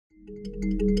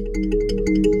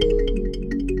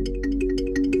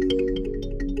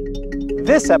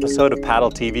This episode of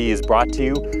PaddleTV is brought to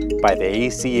you by the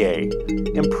ACA,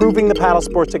 improving the paddle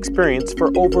sports experience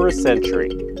for over a century.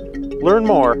 Learn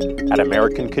more at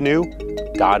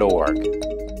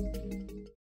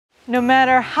americancanoe.org. No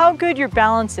matter how good your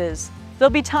balance is, there'll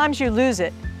be times you lose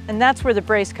it, and that's where the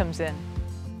brace comes in.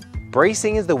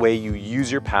 Bracing is the way you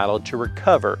use your paddle to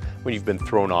recover when you've been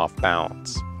thrown off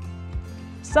balance.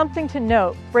 Something to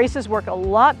note, braces work a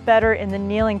lot better in the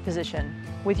kneeling position,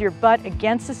 with your butt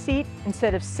against the seat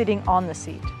instead of sitting on the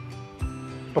seat.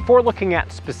 Before looking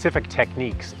at specific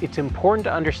techniques, it's important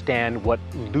to understand what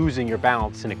losing your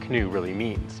balance in a canoe really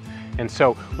means. And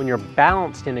so when you're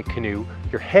balanced in a canoe,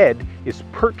 your head is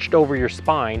perched over your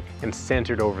spine and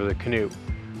centered over the canoe.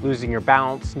 Losing your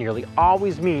balance nearly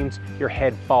always means your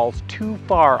head falls too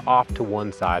far off to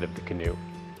one side of the canoe.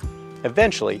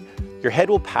 Eventually, your head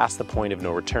will pass the point of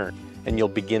no return and you'll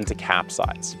begin to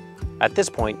capsize. At this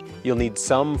point, you'll need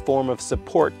some form of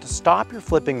support to stop your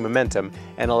flipping momentum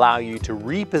and allow you to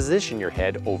reposition your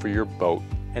head over your boat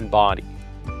and body.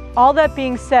 All that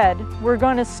being said, we're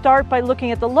going to start by looking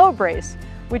at the low brace,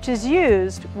 which is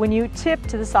used when you tip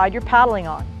to the side you're paddling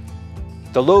on.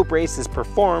 The low brace is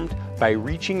performed by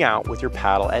reaching out with your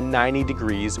paddle at 90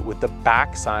 degrees with the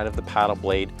back side of the paddle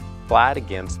blade flat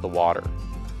against the water.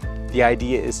 The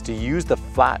idea is to use the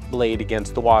flat blade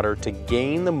against the water to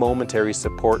gain the momentary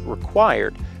support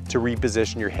required to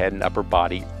reposition your head and upper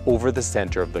body over the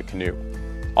center of the canoe.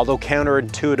 Although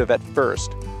counterintuitive at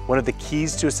first, one of the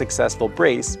keys to a successful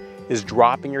brace is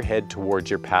dropping your head towards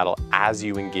your paddle as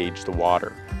you engage the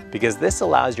water, because this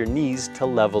allows your knees to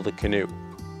level the canoe.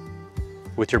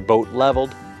 With your boat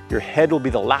leveled, your head will be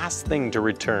the last thing to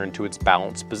return to its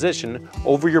balanced position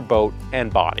over your boat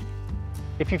and body.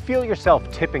 If you feel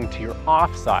yourself tipping to your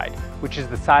offside, which is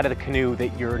the side of the canoe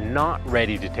that you're not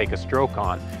ready to take a stroke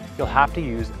on, you'll have to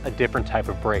use a different type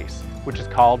of brace, which is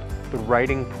called the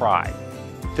righting pry.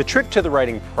 The trick to the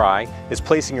righting pry is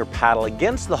placing your paddle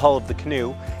against the hull of the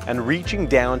canoe and reaching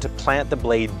down to plant the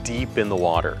blade deep in the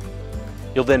water.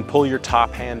 You'll then pull your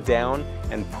top hand down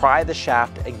and pry the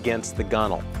shaft against the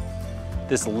gunnel.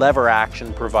 This lever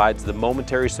action provides the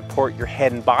momentary support your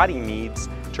head and body needs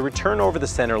to return over the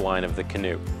center line of the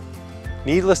canoe.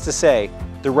 Needless to say,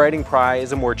 the righting pry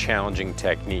is a more challenging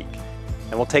technique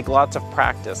and will take lots of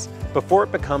practice before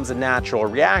it becomes a natural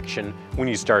reaction when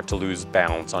you start to lose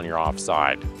balance on your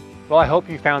offside. Well, I hope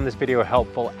you found this video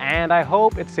helpful and I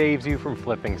hope it saves you from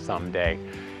flipping someday.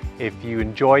 If you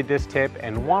enjoyed this tip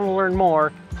and want to learn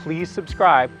more, please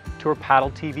subscribe to our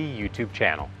PaddleTV YouTube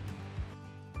channel.